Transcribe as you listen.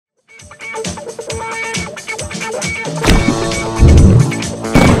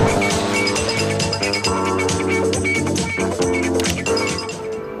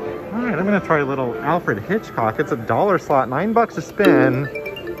Alfred Hitchcock. It's a $1 slot, $9 a spin.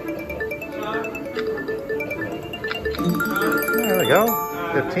 There we go,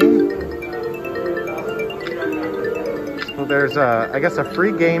 15. So there's I guess a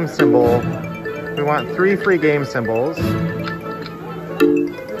free game symbol. We want 3 free game symbols. I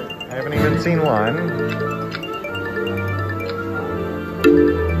haven't even seen one.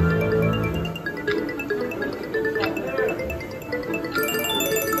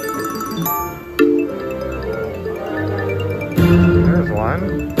 There's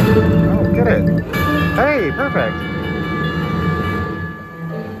one. Oh, get it. Hey, perfect.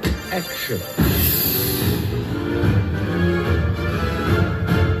 Action.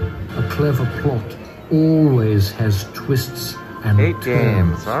 A clever plot always has twists and 8 turns.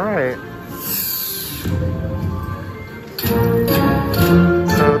 games. All right.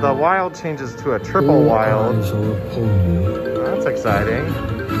 So the wild changes to a triple All wild. eyes are upon you. That's exciting.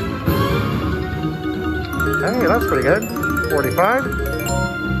 Hey, that's pretty good. 45.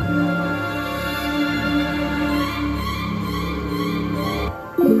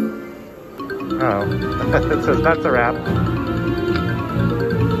 Oh, it says that's a wrap.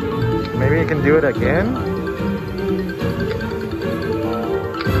 Maybe you can do it again?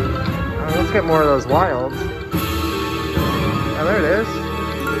 Oh, let's get more of those wilds. Oh, there it is.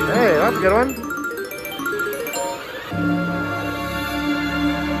 Hey, that's a good one.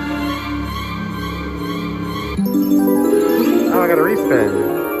 Oh, I got a respin.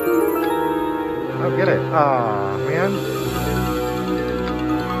 Oh, get it. Aw, man.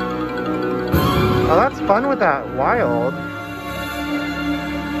 Oh, that's fun with that wild.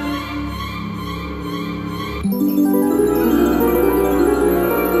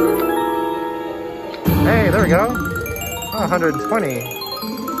 Hey, there we go. Oh, 120.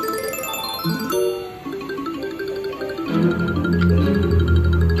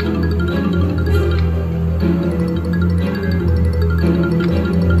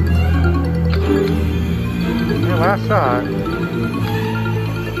 Yeah, last shot.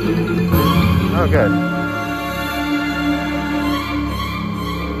 Oh, good.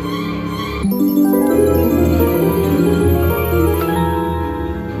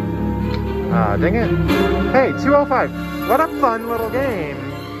 Ah, dang it. Hey, 205. What a fun little game.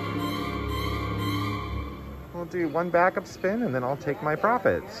 We'll do one backup spin and then I'll take my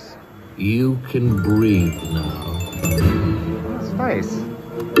profits. You can breathe now. That's nice.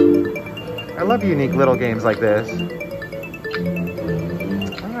 I love unique little games like this.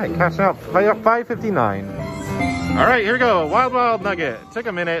 Alright, cash out 559. Alright, here we go. Wild Wild Nugget. Took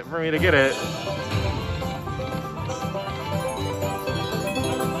a minute for me to get it.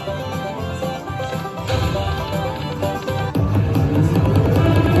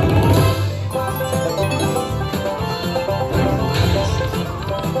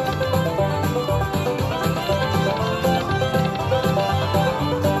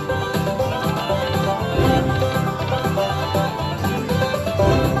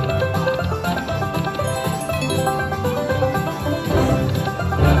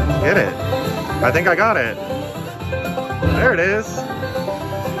 Get it. I think I got it. There it is.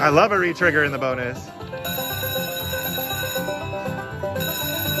 I love a re-trigger in the bonus.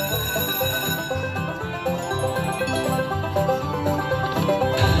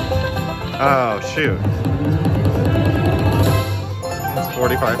 Oh, shoot. That's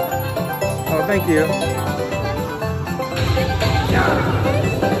 45. Oh, thank you.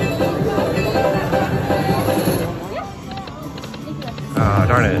 Oh,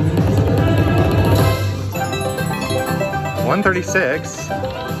 darn it. 136.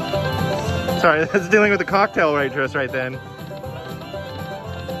 Sorry, that's dealing with the cocktail waitress right then.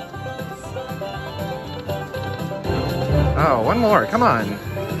 Oh, one more, come on.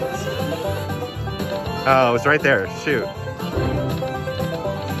 Oh, it's right there, shoot.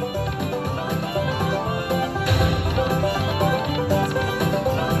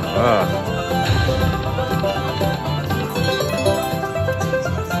 Oh.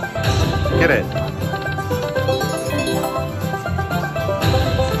 Get it.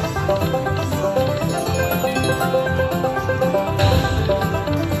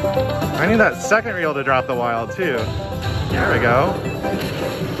 I need that second reel to drop the wild too. There we go.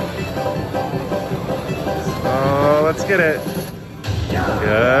 Oh, let's get it.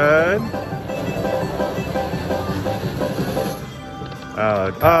 Good.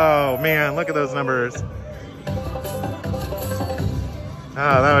 Oh man, look at those numbers.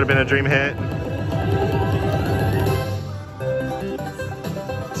 Oh, that would have been a dream hit.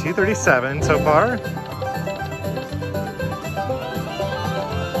 237 so far.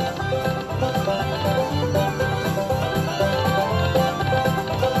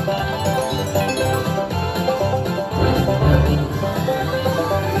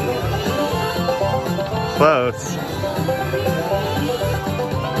 close.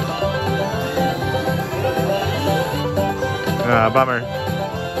 Bummer.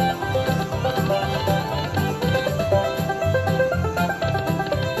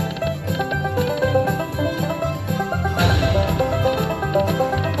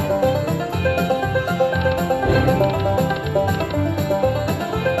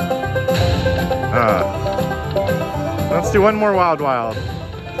 Let's do one more Wild Wild.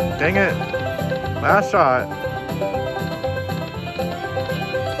 Dang it. Last shot.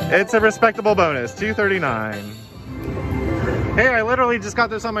 It's a respectable bonus, $2.39. Hey, I literally just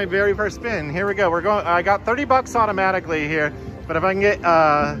got this on my very first spin. Here we go. I got 30 bucks automatically here, but if I can get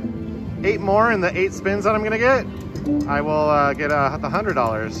 8 more in the 8 spins that I'm gonna get, I will get the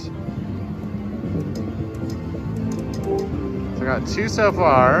 $100. So I got 2 so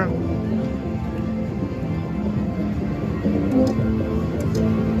far.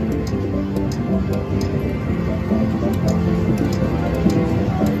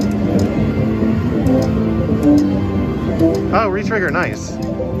 Oh, retrigger, nice.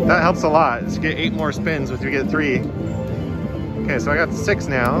 That helps a lot. Just get 8 more spins if you get 3. Okay, so I got 6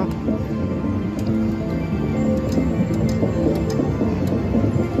 now.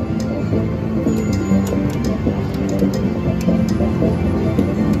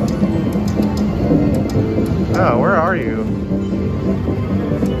 Oh, where are you?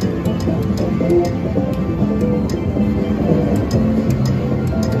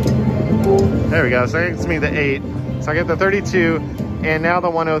 There we go, so that gets me the 8. So I get the 32 and now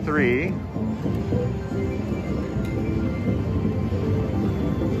the 103.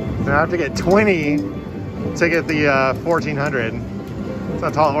 So I have to get 20 to get the 1400. It's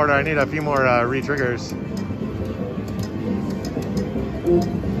a tall order. I need a few more re-triggers.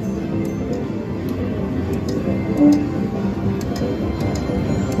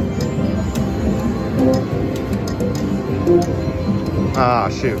 Ah,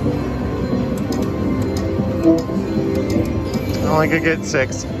 shoot. I only could get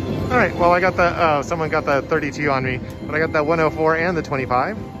 6. All right, well, I got the, oh, someone got the 32 on me, but I got the 104 and the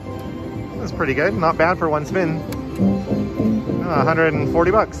 25. That's pretty good. Not bad for one spin.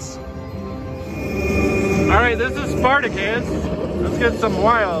 140 bucks. All right, this is Spartacus. Let's get some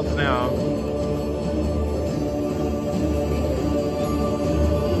wilds now.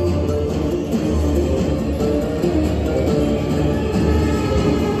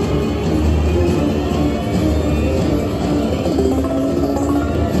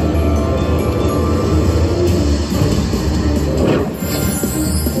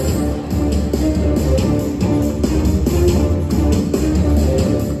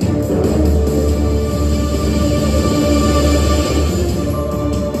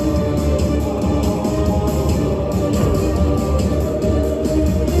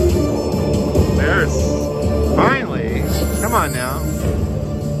 Come on now.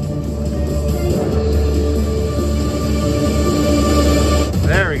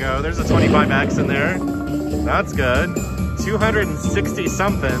 There we go. There's a 25X in there. That's good. 260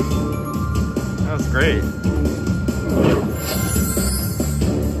 something. That's great.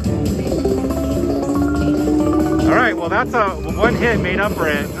 All right, well, that's a 1 hit made up for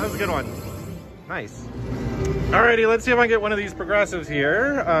it. That was a good one. Nice. Alrighty, let's see if I can get one of these progressives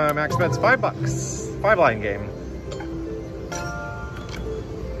here. Max bet's $5. 5-line game.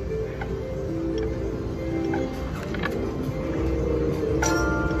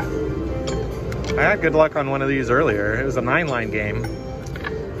 I had good luck on one of these earlier. It was a 9-line game.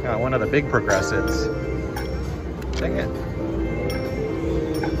 Got one of the big progressives. Dang it.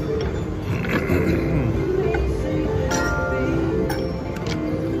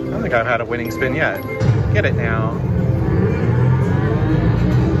 I don't think I've had a winning spin yet. Get it now.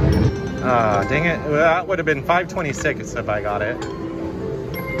 Ah, dang it. Well, that would have been 526 if I got it.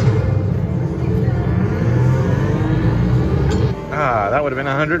 Ah, that would have been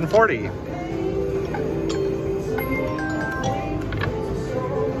 140.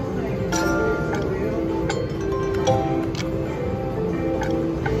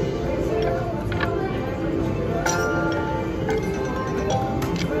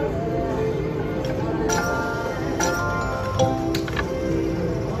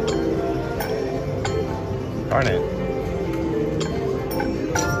 Darn it.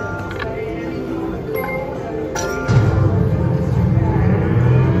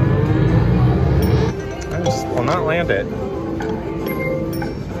 I just will not land it.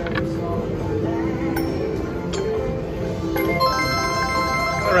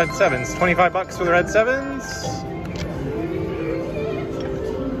 The red 7s. 25 bucks for the red 7s.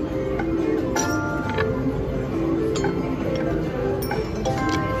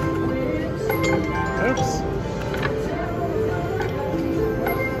 Oops.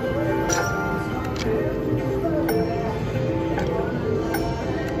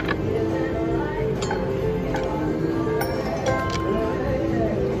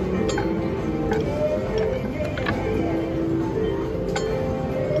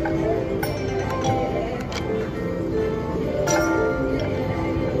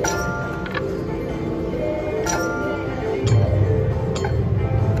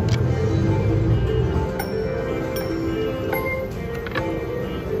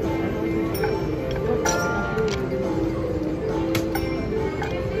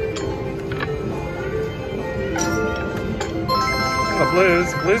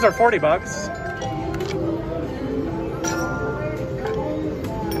 blues. Blues are 40 bucks.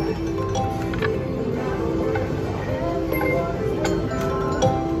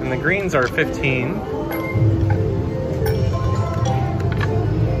 And the greens are 15.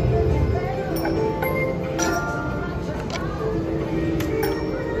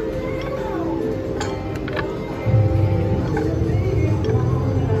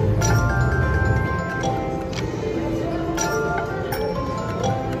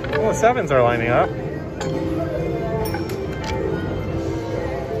 Oh, sevens are lining up.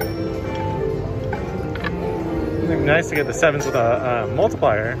 It'd be nice to get the sevens with a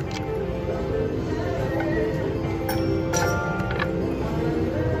multiplier.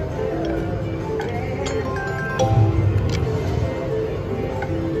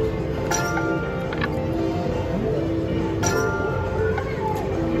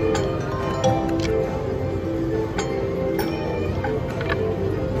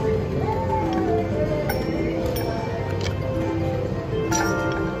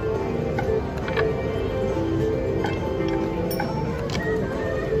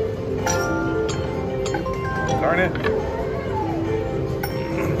 Darn it.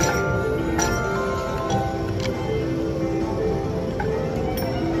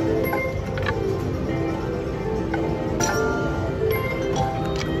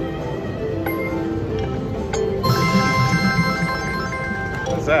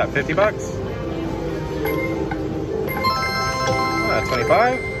 What's that, 50 bucks? Oh, that's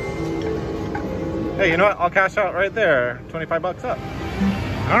 25. Hey, you know what? I'll cash out right there. 25 bucks up.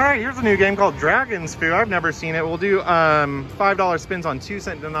 All right, here's a new game called Dragon's Foo. I've never seen it. We'll do $5 spins on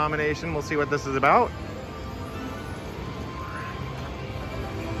 2-cent denomination. We'll see what this is about.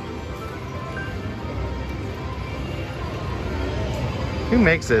 Who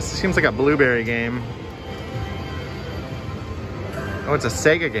makes this? It seems like a Blueberry game. Oh, it's a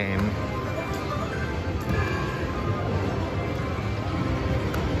Sega game.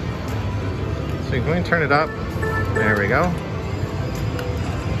 So can we turn it up? There we go.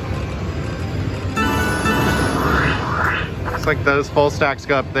 Looks like those full stacks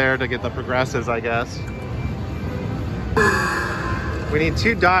go up there to get the progressives, I guess. We need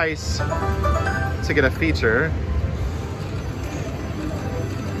 2 dice to get a feature.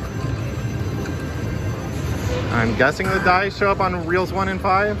 I'm guessing the dice show up on reels 1 and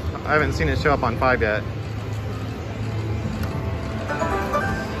 5. I haven't seen it show up on 5 yet.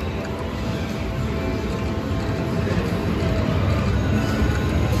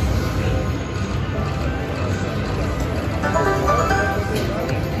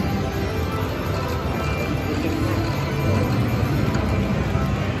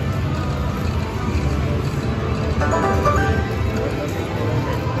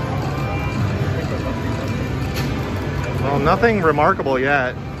 Well, nothing remarkable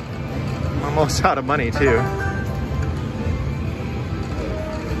yet. I'm almost out of money too.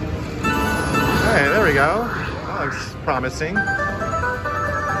 Hey, there we go. That looks promising.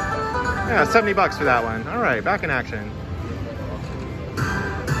 Yeah, 70 bucks for that one. All right, back in action.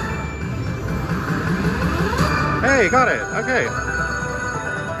 Hey, got it. Okay.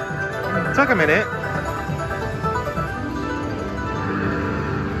 Took a minute.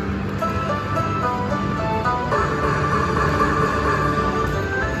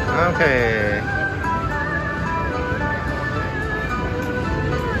 Okay.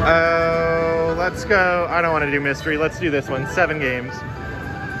 Oh, let's go. I don't want to do mystery. Let's do this one. 7 games.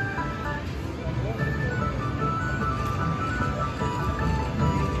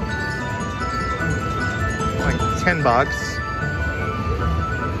 Like 10 bucks.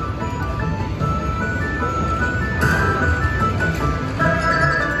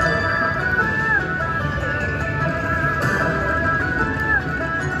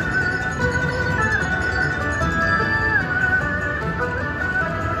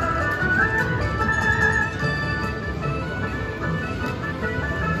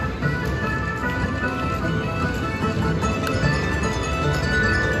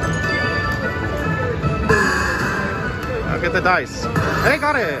 Get the dice. Hey,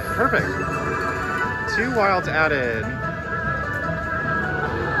 got it. Perfect. 2 wilds added. Is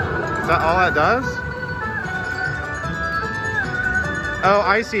that all that does? Oh,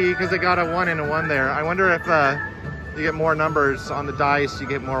 I see, because it got a 1 and a 1 there. I wonder if you get more numbers on the dice, you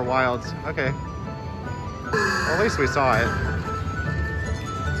get more wilds. Okay. Well, at least we saw it.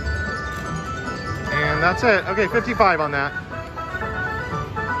 And that's it. Okay, 55 on that.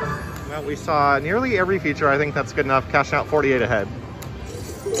 Well, we saw nearly every feature. I think that's good enough. Cashing out 48 ahead.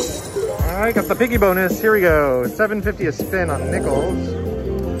 All right, got the piggy bonus. Here we go. $7.50 a spin on nickels.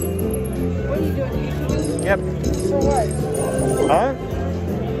 What are you doing? Yep. For what? Huh?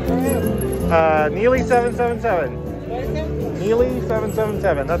 Neily 777. Neily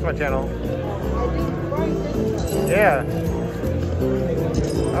 777. That's my channel. Yeah.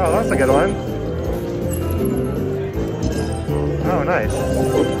 Oh, that's a good one. Oh, nice.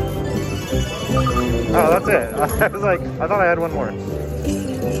 Oh, that's it. I was like, I thought I had one more.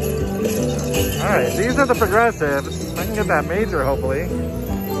 Alright, these are the progressives. I can get that major, hopefully.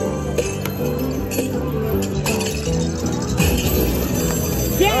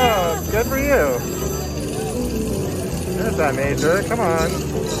 Yeah! Oh, good for you. There's that major. Come on.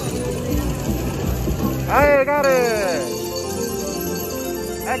 I got it!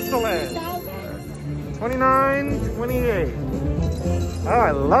 Excellent. 29.28. Oh,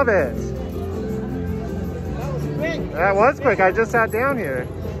 I love it. That was quick. That was quick. I just sat down here.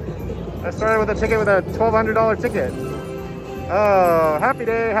 I started with a ticket with a $1,200 ticket. Oh, happy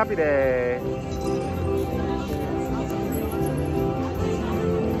day, happy day.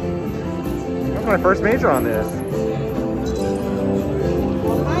 That's my first major on this.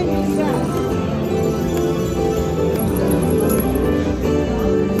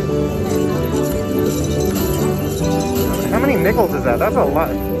 How many nickels is that? That's a lot.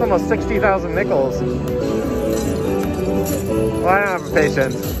 It's almost 60,000 nickels. Well, I don't have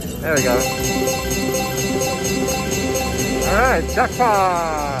patience. There we go. All right,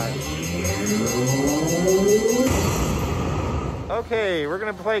 jackpot. Okay, we're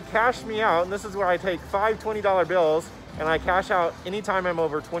gonna play Cash Me Out, and this is where I take 5 $20 bills and I cash out anytime I'm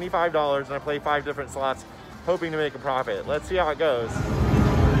over $25, and I play 5 different slots, hoping to make a profit. Let's see how it goes.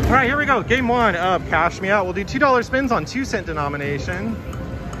 All right, here we go. Game 1 of Cash Me Out. We'll do $2 spins on 2-cent denomination.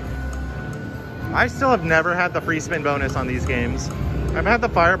 I still have never had the free spin bonus on these games. I've had the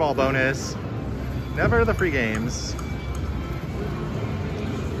fireball bonus, never the free games.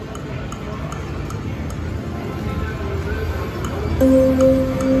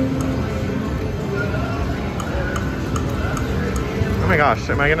 Oh my gosh,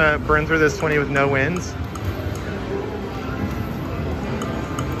 am I gonna burn through this 20 with no wins?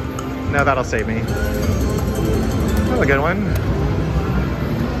 No, that'll save me. That's a good one.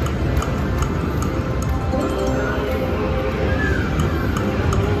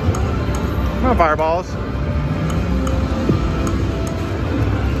 Come on, fireballs.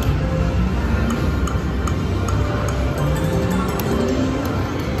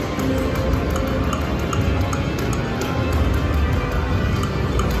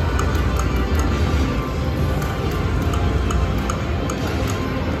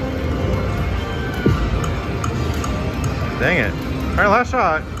 Dang it. All right, last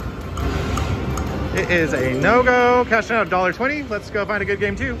shot. It is a no-go. Cashing out $1.20. Let's go find a good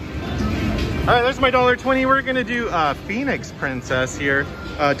game 2. All right, there's my $1.20. We're gonna do Phoenix Princess here.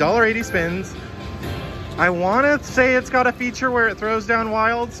 $1.80 spins. I wanna say it's got a feature where it throws down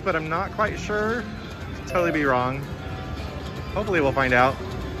wilds, but I'm not quite sure. Could totally be wrong. Hopefully we'll find out.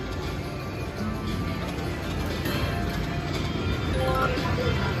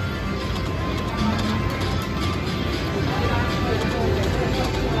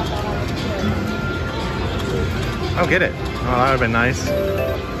 Oh, get it. Oh, that would have been nice.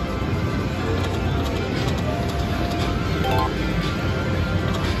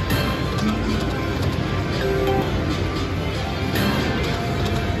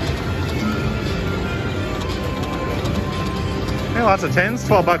 Hey, lots of 10s,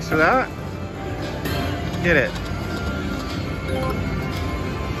 12 bucks for that. Get it.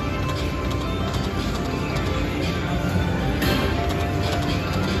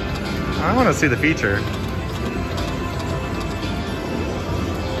 I want to see the feature.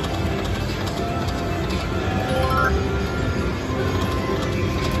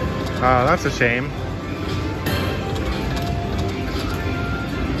 Oh, that's a shame.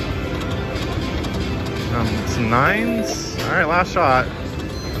 Some 9s. All right, last shot.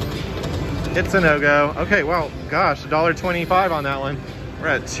 It's a no-go. Okay, well, gosh, $1.25 on that one. We're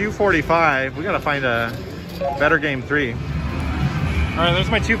at $2.45. We gotta find a better game 3. All right, there's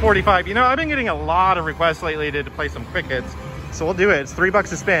my $2.45. You know, I've been getting a lot of requests lately to play some quick hits, so we'll do it. It's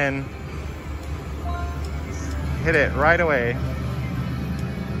 $3 a spin. Hit it right away.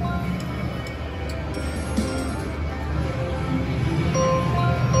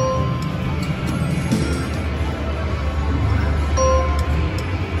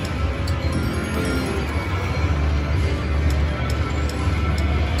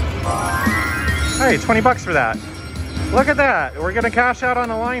 Hey, 20 bucks for that. Look at that. We're gonna cash out on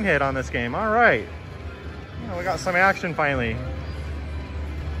a line hit on this game. All right. Yeah, we got some action finally.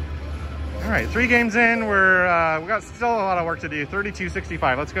 All right, 3 games in. We got still a lot of work to do.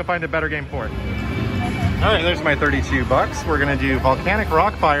 32.65. Let's go find a better game 4. All right, there's my 32 bucks. We're gonna do Volcanic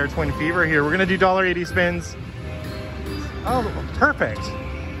Rockfire Twin Fever here. We're gonna do $1.80 spins. Oh, perfect.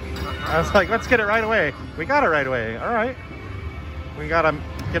 I was like, let's get it right away. We got it right away. All right. We gotta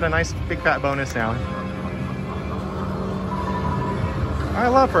get a nice big fat bonus now. I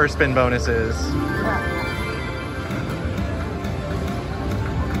love first spin bonuses.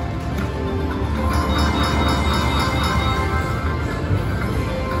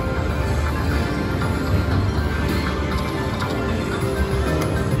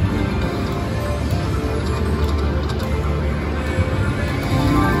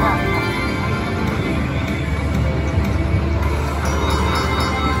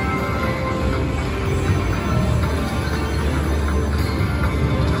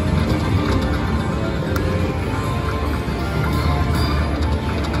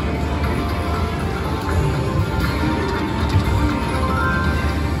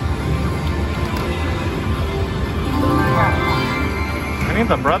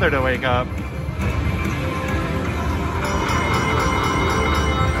 The brother to wake up.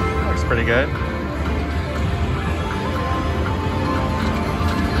 Looks pretty good.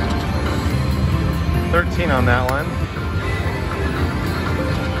 $13 on that one.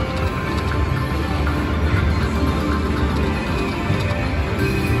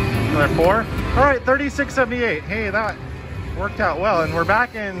 Another 4. All right, $36.78. Hey, that worked out well, and we're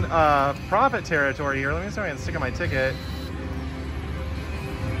back in profit territory here. Let me see if I can stick on my ticket.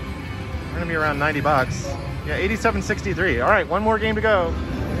 We're gonna be around 90 bucks. Yeah, 87.63. All right, one more game to go.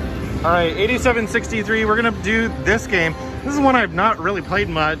 All right, 87.63. We're gonna do this game. This is one I've not really played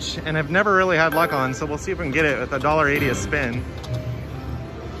much and have never really had luck on, so we'll see if we can get it with $1.80 a spin.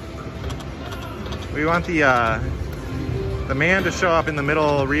 We want the man to show up in the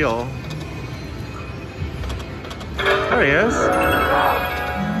middle reel. There he is.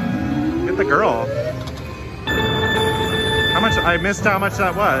 Get the girl. How much? I missed how much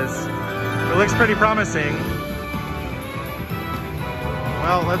that was. It looks pretty promising.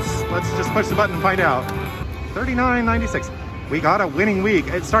 Well, let's just push the button and find out. $39.96. We got a winning week.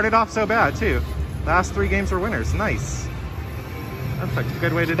 It started off so bad too. Last 3 games were winners. Nice. That's a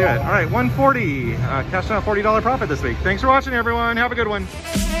good way to do it. All right, $140. Cashed out a $40 profit this week. Thanks for watching, everyone. Have a good one.